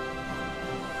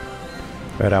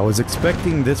 Right, I was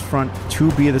expecting this front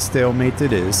to be the stalemate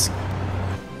it is.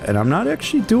 And I'm not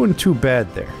actually doing too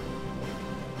bad there.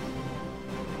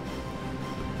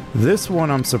 This one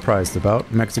I'm surprised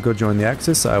about. Mexico joined the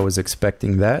Axis. I was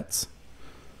expecting that.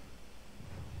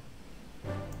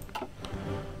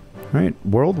 Alright,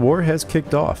 World War has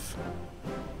kicked off.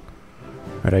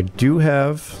 Alright, I do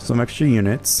have some extra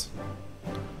units.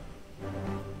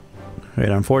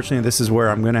 Alright, unfortunately this is where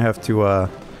I'm going to have to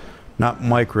not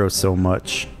micro so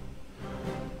much.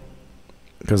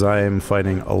 Because I am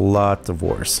fighting a lot of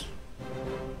wars.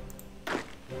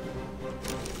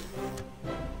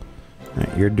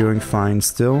 Alright, you're doing fine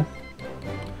still.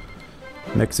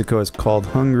 Mexico has called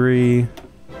Hungary.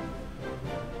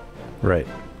 Right.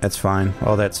 That's fine.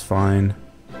 All that's fine.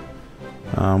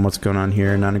 What's going on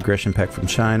here? Non-aggression pact from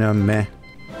China. Meh.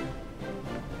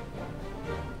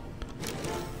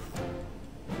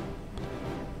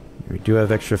 We do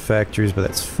have extra factories, but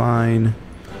that's fine.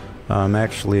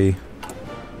 Actually,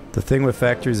 the thing with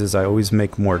factories is I always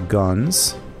make more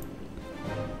guns.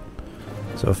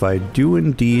 So if I do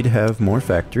indeed have more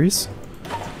factories,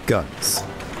 guns.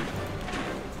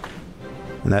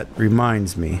 And that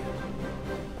reminds me,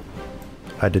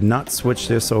 I did not switch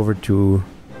this over to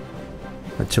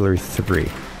Artillery 3.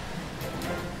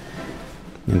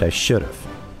 And I should have.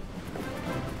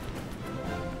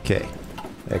 Okay.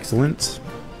 Excellent.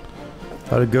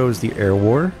 How to go is the air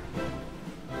war.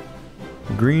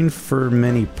 Green for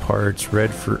many parts,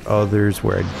 red for others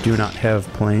where I do not have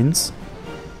planes.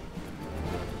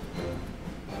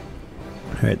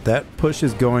 Alright, that push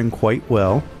is going quite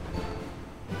well.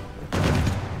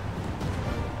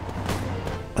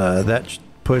 That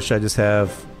push, I just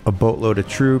have a boatload of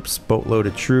troops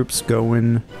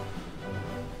going.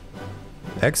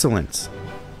 Excellent.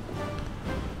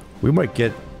 We might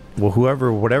get, well,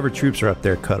 whatever troops are up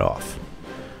there cut off.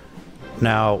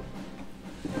 Now,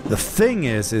 the thing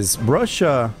is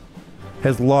Russia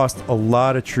has lost a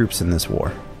lot of troops in this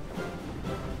war.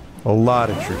 A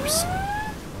lot of troops.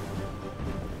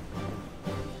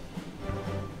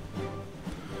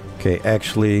 Okay,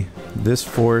 actually, this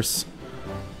force,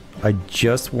 I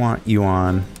just want you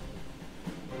on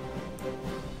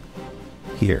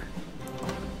here.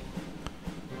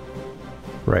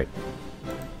 Right.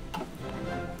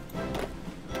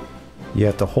 You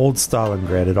have to hold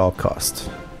Stalingrad at all costs.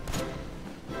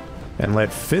 And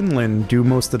let Finland do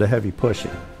most of the heavy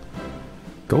pushing.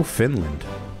 Go Finland.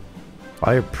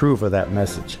 I approve of that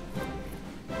message.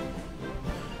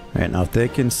 Alright, now if they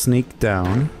can sneak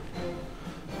down.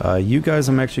 You guys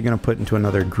I'm actually going to put into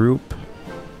another group.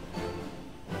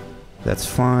 That's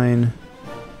fine.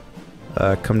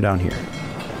 Come down here.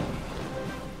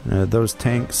 Those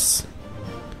tanks.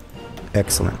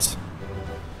 Excellent.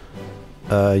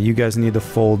 You guys need to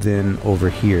fold in over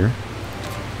here.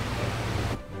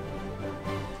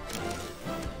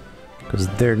 Because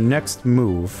their next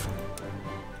move...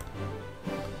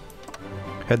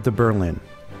 Head to Berlin.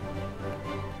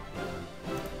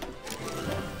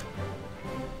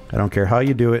 I don't care how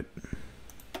you do it.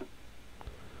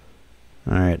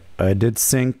 Alright, I did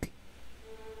sink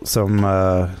some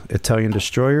Italian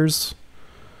destroyers,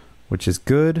 which is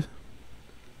good.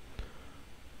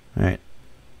 Alright.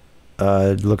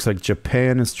 It looks like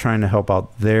Japan is trying to help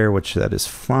out there, which that is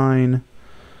fine.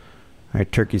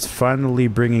 Alright, Turkey's finally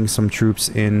bringing some troops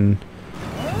in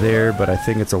there, but I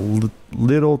think it's a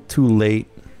little too late.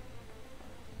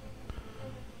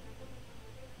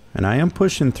 And I am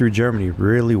pushing through Germany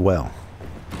really well.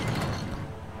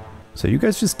 So you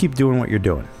guys just keep doing what you're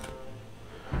doing.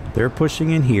 They're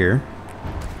pushing in here.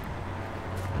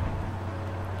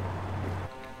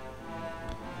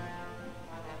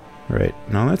 Right,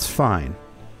 no, that's fine.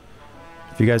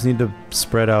 If you guys need to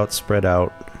spread out, spread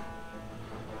out.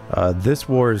 This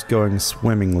war is going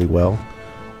swimmingly well.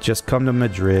 Just come to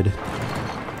Madrid.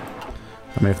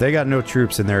 I mean, if they got no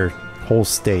troops and they're whole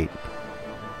state.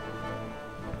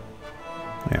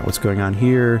 Yeah, what's going on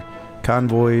here?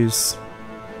 Convoys.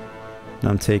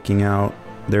 I'm taking out.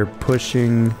 They're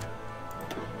pushing.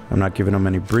 I'm not giving them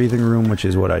any breathing room, which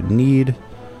is what I need.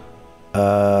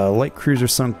 Light cruiser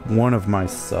sunk one of my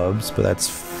subs, but that's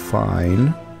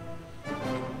fine.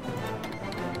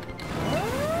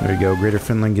 There we go. Greater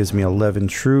Finland gives me 11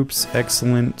 troops.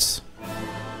 Excellent.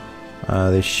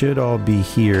 They should all be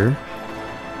here.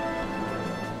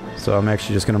 So I'm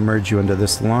actually just going to merge you into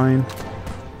this line.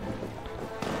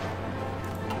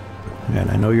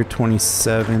 And I know you're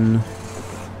 27.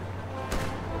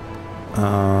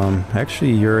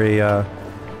 Actually, you're a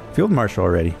field marshal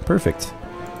already. Perfect.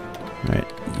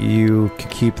 Alright, you can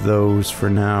keep those for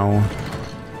now.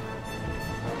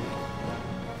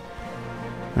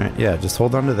 Alright, yeah, just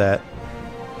hold on to that.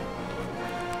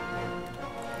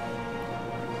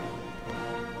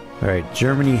 Alright,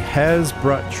 Germany has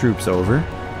brought troops over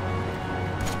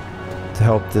to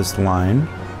help this line.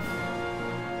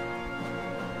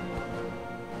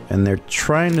 And they're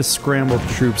trying to scramble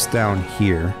troops down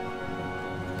here.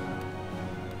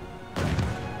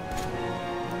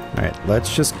 Alright,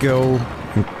 let's just go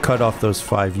and cut off those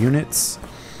 5 units.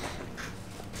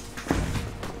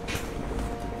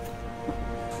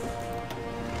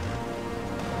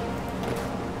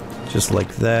 Just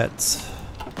like that.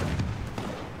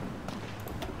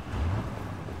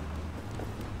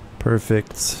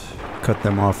 Perfect. Cut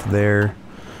them off there.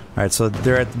 Alright, so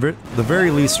they're at the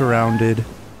very least surrounded.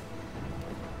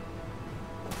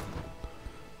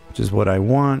 Which is what I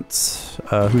want.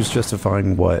 Who's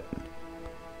justifying what?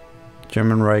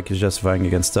 German Reich is justifying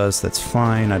against us. That's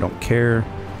fine. I don't care.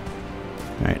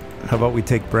 Alright, how about we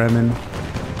take Bremen?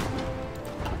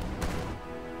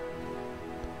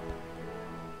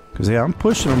 Because, yeah, I'm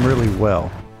pushing them really well.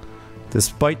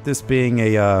 Despite this being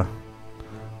a,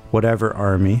 whatever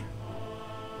army.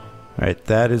 Alright,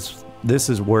 this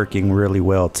is working really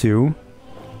well, too.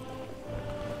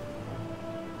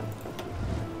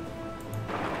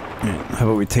 Alright, how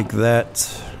about we take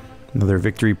that? Another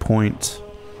victory point.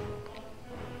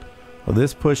 Well,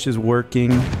 this push is working.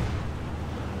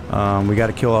 We got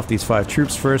to kill off these 5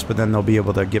 troops first, but then they'll be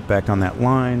able to get back on that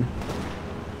line.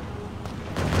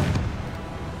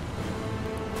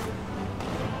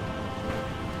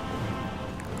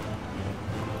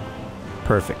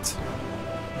 Perfect.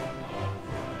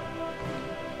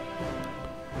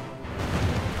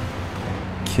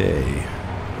 Okay.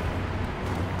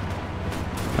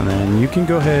 And then you can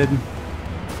go ahead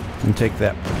and take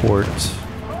that port.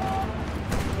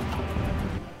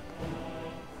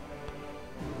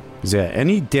 Yeah,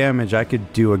 any damage I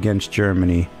could do against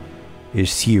Germany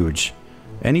is huge.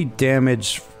 Any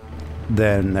damage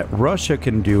then that Russia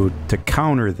can do to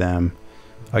counter them,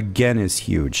 again, is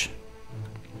huge.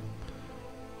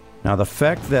 Now, the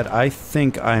fact that I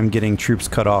think I'm getting troops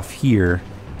cut off here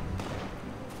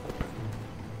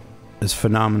is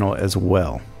phenomenal as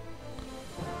well.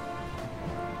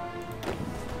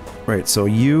 Right, so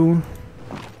you...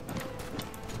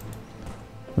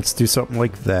 let's do something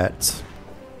like that.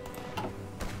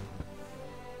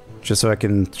 Just so I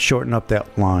can shorten up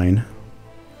that line.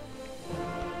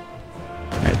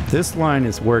 Alright, this line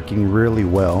is working really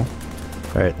well.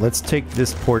 Alright, let's take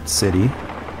this port city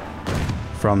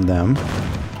from them.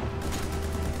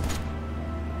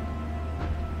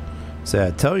 So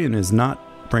Italian is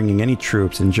not bringing any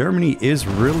troops, and Germany is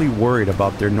really worried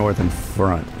about their northern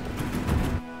front.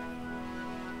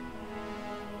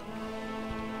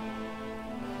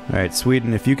 Alright,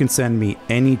 Sweden, if you can send me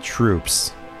any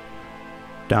troops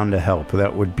down to help,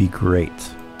 that would be great.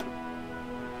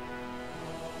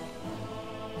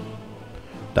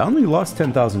 I only lost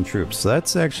 10,000 troops, so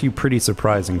that's actually pretty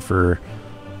surprising for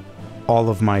all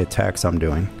of my attacks I'm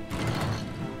doing.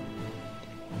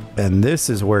 And this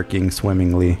is working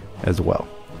swimmingly as well.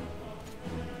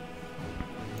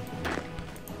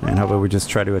 And how about we just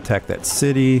try to attack that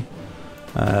city?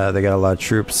 They got a lot of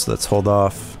troops. Let's hold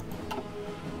off.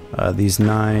 These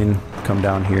 9 come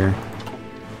down here.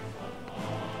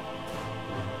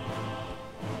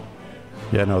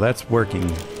 Yeah, no, that's working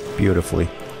beautifully.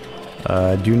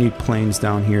 I do need planes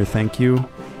down here, thank you.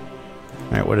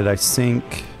 Alright, what did I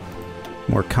sink?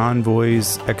 More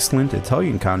convoys. Excellent.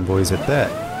 Italian convoys at that.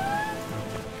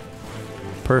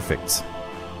 Perfect.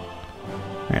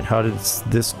 Alright, how is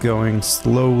this going?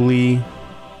 Slowly.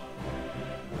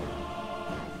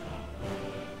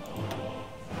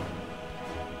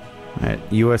 Alright,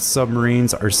 US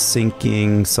submarines are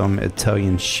sinking some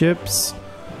Italian ships,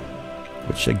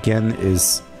 which again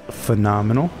is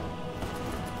phenomenal.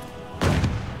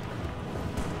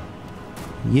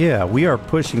 yeah, we are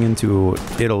pushing into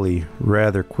Italy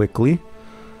rather quickly.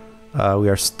 We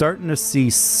are starting to see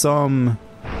some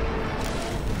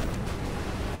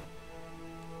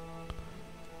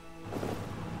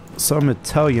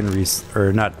Italian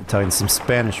or not Italian, some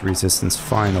Spanish resistance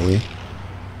finally.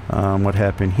 What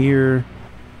happened here?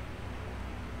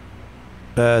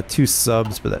 2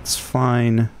 subs, but that's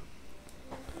fine.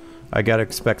 I gotta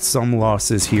expect some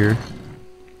losses here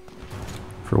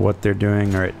for what they're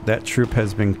doing. Alright, that troop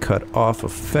has been cut off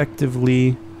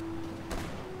effectively.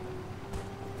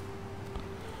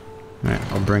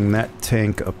 Alright, I'll bring that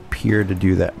tank up here to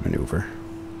do that maneuver.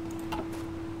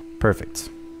 Perfect.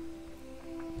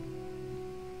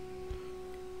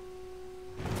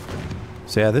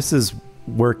 So yeah, this is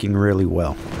working really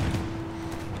well.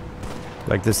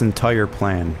 Like, this entire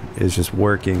plan is just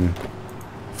working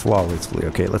flawlessly.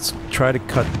 Okay, let's try to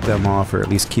cut them off, or at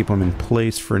least keep them in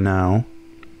place for now.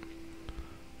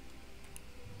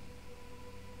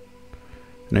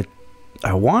 And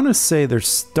I want to say they're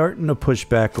starting to push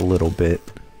back a little bit.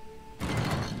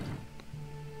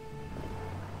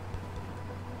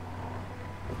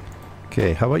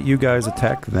 Okay, how about you guys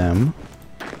attack them?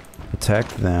 Attack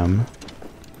them.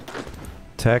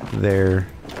 Attack there.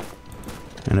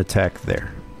 And attack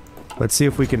there. Let's see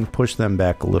if we can push them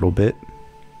back a little bit.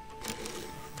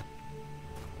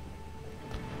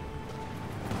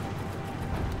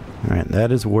 Alright,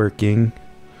 that is working.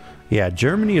 Yeah,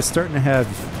 Germany is starting to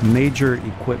have major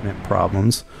equipment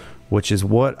problems, which is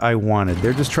what I wanted.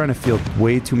 They're just trying to field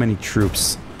way too many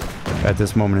troops at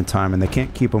this moment in time, and they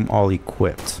can't keep them all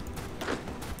equipped.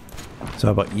 So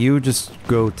how about you just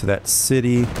go to that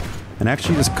city, and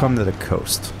actually just come to the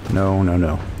coast. No, no,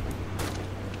 no.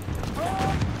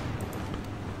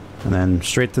 And then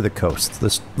straight to the coast.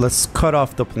 Let's cut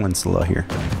off the peninsula here.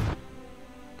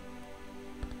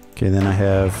 Okay, then I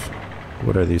have...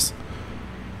 what are these?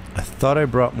 I thought I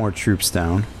brought more troops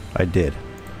down. I did.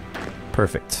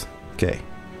 Perfect. Okay.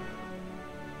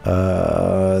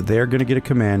 They're gonna get a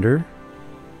commander.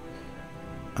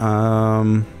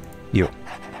 You.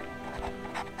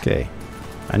 Okay.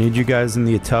 I need you guys in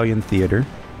the Italian theater.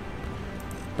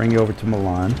 Bring you over to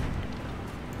Milan.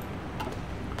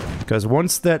 Because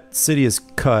once that city is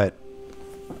cut,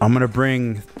 I'm gonna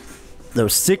bring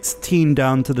those 16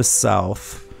 down to the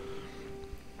south.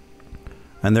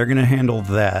 And they're gonna handle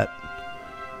that.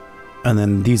 And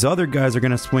then these other guys are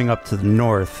gonna swing up to the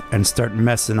north and start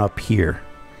messing up here.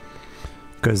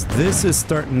 Because this is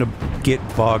starting to get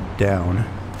bogged down.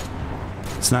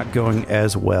 It's not going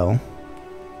as well.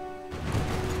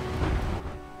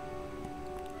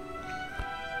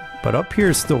 But up here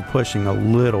is still pushing a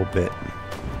little bit.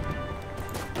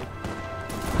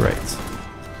 Right.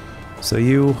 So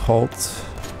you halt.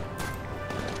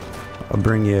 I'll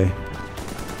bring you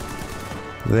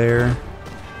there.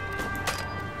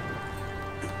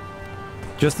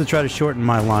 Just to try to shorten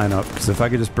my lineup, because if I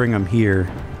could just bring them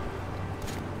here.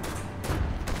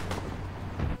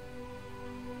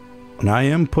 And I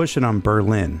am pushing on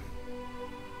Berlin.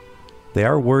 They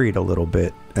are worried a little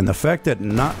bit. And the fact that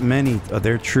not many of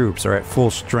their troops are at full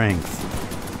strength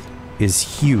is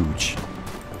huge.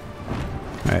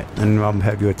 Alright, then I'll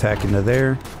have you attack into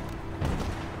there.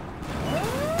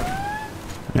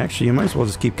 And actually, you might as well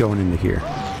just keep going into here.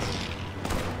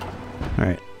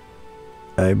 Alright.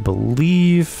 I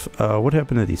believe... what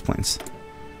happened to these planes?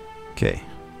 Okay.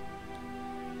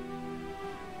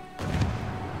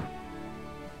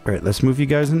 Alright, let's move you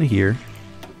guys into here.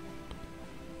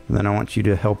 And then I want you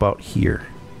to help out here.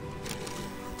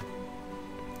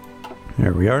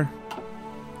 There we are.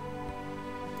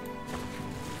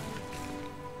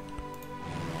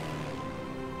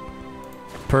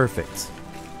 Perfect.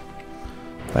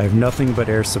 I have nothing but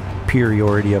air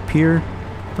superiority up here.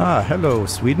 Ah, hello,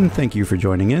 Sweden. Thank you for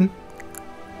joining in.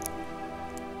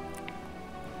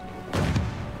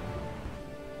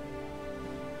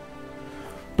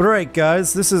 But alright,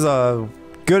 guys, this is a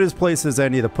good as place as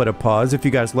any to put a pause. If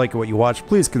you guys like what you watch,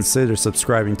 please consider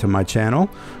subscribing to my channel.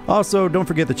 Also, don't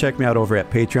forget to check me out over at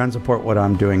Patreon, support what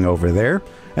I'm doing over there.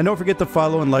 And don't forget to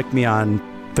follow and like me on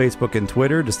Facebook and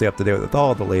Twitter to stay up to date with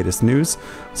all the latest news.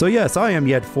 So yes, I am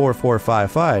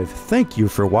Yed4455. Thank you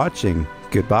for watching.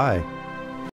 Goodbye.